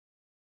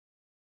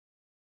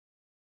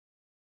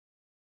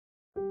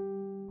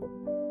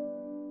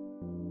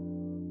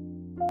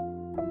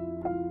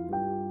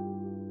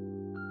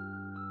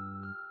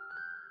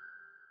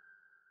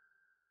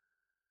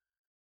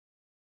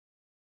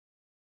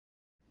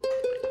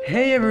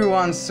Hey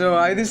everyone, so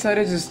I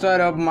decided to start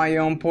up my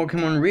own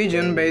Pokemon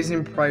region based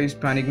in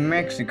pre-Hispanic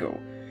Mexico.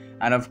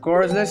 And of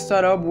course, let's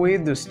start up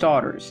with the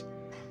starters.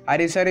 I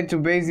decided to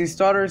base these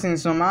starters in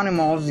some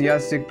animals the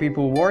Aztec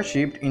people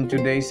worshipped. In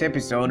today's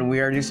episode, we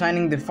are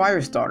designing the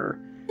fire starter,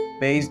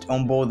 based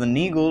on both an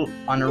eagle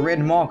and a red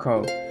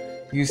mako.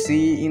 You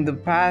see, in the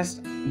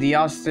past, the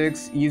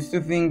Aztecs used to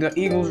think the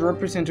eagles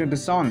represented the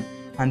sun,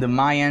 and the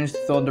Mayans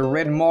thought the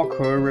red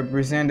mako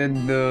represented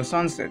the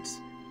sunsets.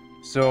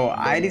 So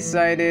I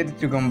decided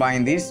to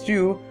combine these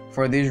two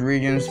for this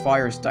region's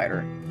fire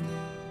starter.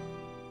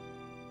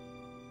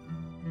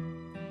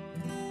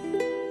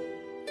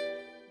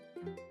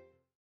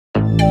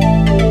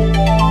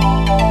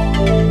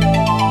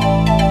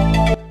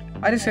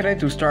 I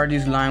decided to start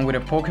this line with a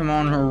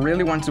Pokemon who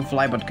really wants to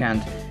fly but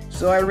can't,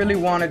 so I really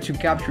wanted to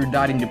capture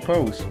that in the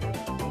pose.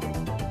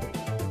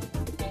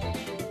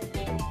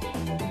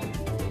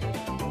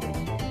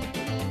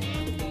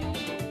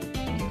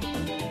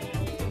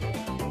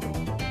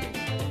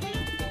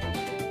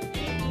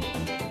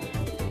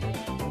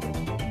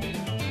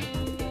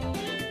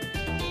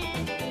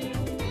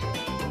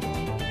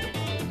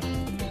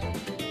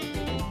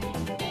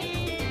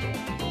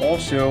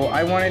 Also,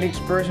 I wanted its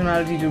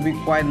personality to be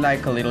quite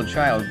like a little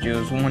child,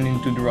 just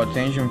wanting to draw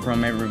attention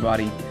from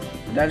everybody.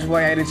 That's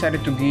why I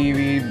decided to give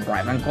it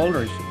vibrant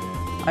colors.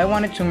 I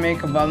wanted to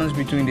make a balance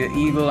between the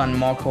eagle and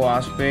mako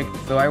aspect,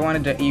 so I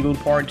wanted the eagle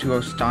part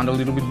to stand a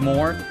little bit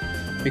more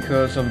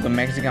because of the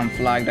Mexican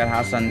flag that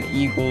has an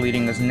eagle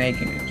eating a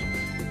snake in it.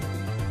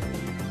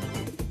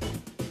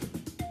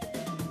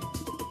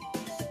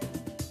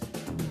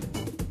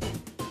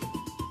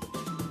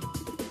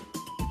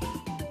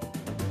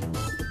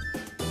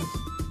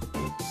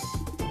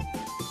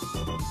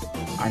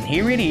 And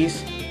here it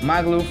is,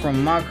 Maglu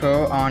from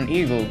Mako on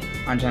Eagle,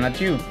 and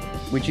Tonatiuh,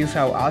 which is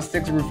how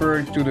Aztecs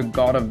referred to the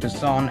god of the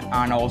sun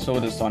and also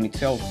the sun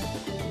itself.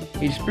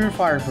 It's pure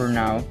fire for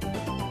now,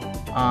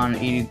 and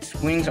its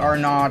wings are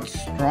not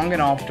strong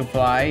enough to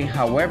fly.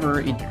 However,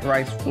 it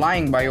tries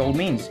flying by all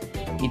means.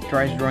 It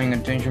tries drawing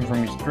attention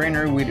from its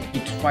trainer with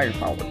its fire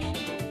powers.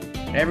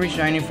 Every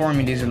shiny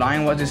form in this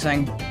line was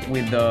designed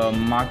with the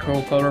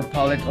Mako color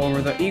palette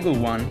over the Eagle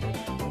one.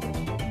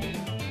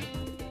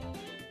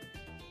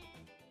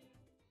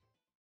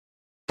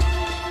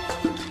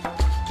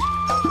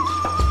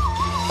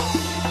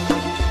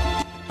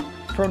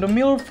 For the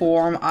middle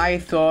form, I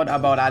thought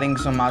about adding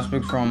some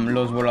aspects from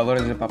Los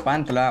Voladores de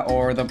Papantla,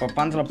 or the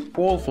Papantla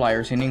pole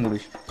flyers in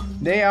English.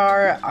 They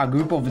are a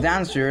group of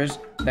dancers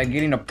that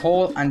get in a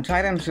pole and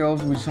tie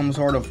themselves with some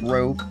sort of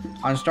rope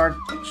and start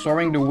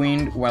soaring the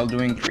wind while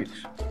doing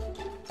tricks.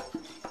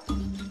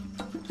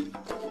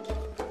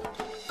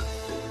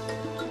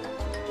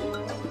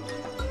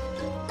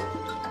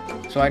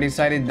 So I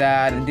decided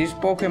that this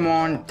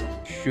Pokemon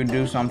should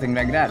do something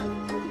like that.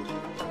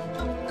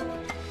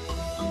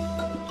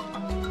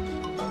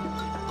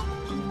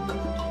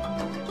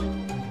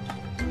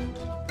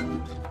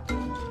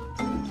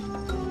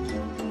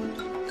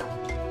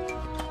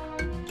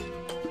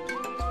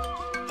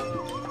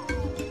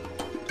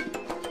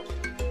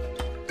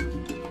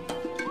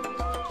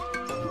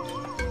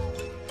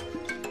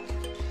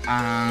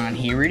 And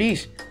here it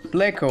is,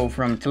 Pleco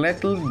from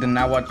Tletl, the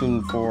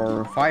Nahuatl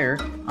for fire,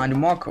 and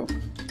Mako,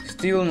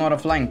 still not a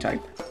flying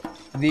type.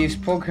 This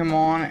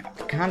Pokemon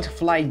can't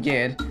fly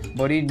yet,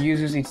 but it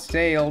uses its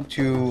tail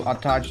to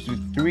attach to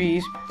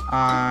trees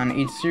and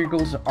it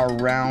circles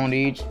around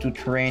it to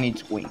train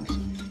its wings.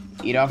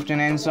 It often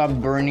ends up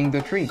burning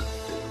the tree.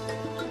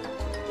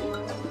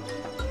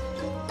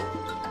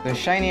 The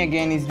shiny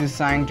again is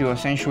designed to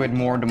accentuate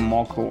more the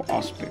Mako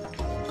aspect.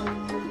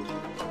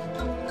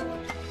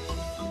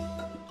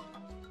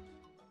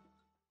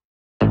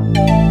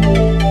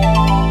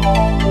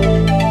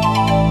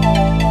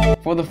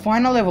 For the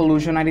final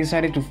evolution, I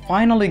decided to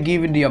finally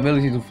give it the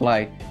ability to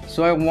fly,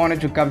 so I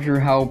wanted to capture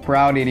how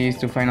proud it is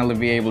to finally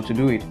be able to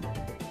do it.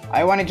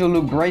 I wanted to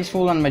look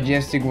graceful and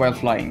majestic while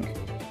flying.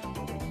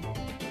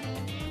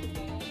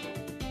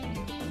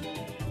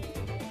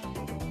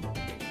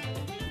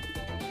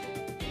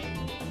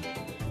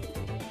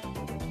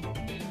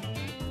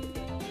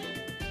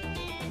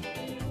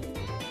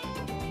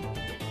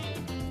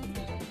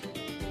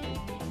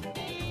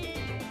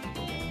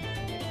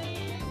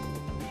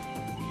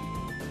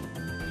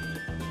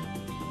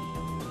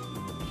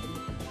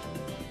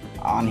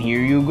 And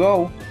here you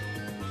go,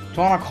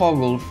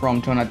 Tonacoggle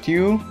from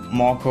Tonatiuh,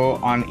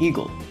 Mako, and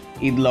Eagle.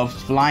 It loves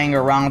flying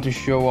around to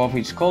show off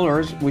its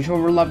colors, which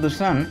overlap the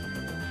sun.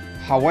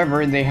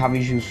 However, they have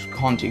issues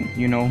hunting,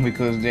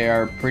 because they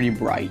are pretty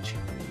bright.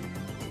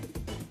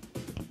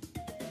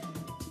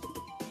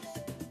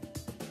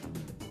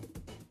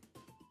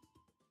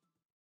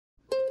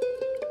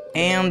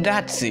 And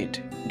that's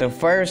it, the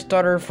fire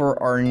starter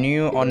for our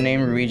new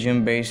unnamed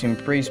region based in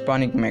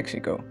pre-Hispanic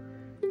Mexico.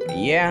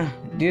 Yeah,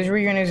 this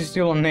region is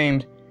still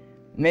unnamed.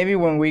 Maybe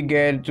when we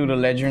get to the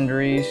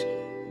legendaries,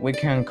 we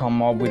can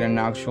come up with an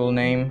actual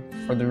name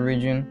for the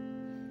region.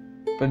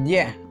 But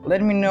yeah,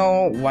 let me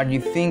know what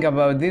you think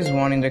about this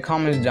one in the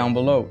comments down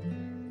below.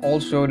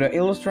 Also, the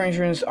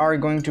illustrations are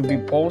going to be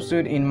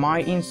posted in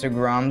my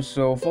Instagram,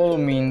 so follow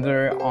me in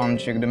there and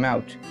check them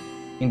out.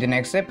 In the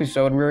next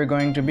episode, we're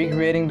going to be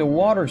creating the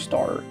water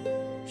starter.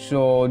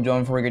 So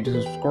don't forget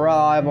to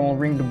subscribe and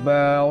ring the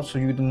bell so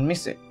you don't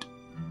miss it.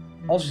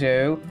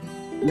 Also,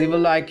 leave a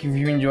like if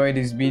you enjoyed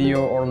this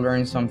video or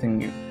learned something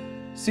new.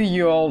 See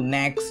you all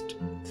next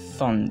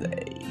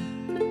Sunday.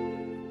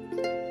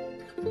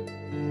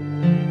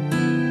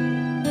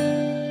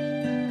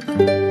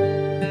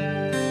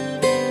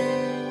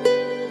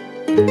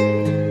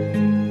 Thank you.